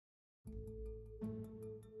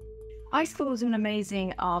Ice core is an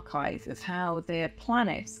amazing archive of how the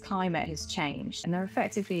planet's climate has changed, and they're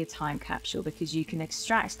effectively a time capsule because you can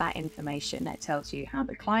extract that information that tells you how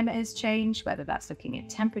the climate has changed, whether that's looking at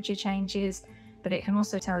temperature changes, but it can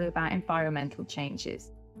also tell you about environmental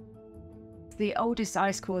changes. The oldest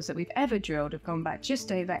ice cores that we've ever drilled have gone back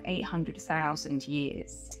just over 800,000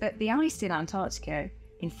 years. But the ice in Antarctica,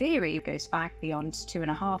 in theory, goes back beyond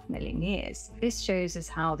 2.5 million years. This shows us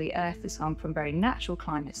how the Earth has gone from very natural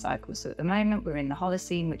climate cycles. So at the moment, we're in the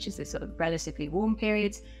Holocene, which is this sort of relatively warm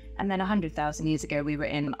period. And then 100,000 years ago, we were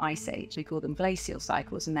in an ice age. We call them glacial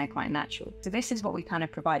cycles, and they're quite natural. So this is what we kind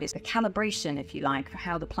of provide, is the calibration, if you like, for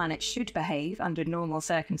how the planet should behave under normal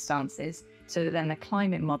circumstances, so that then the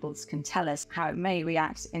climate models can tell us how it may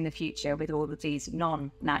react in the future with all of these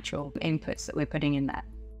non-natural inputs that we're putting in there.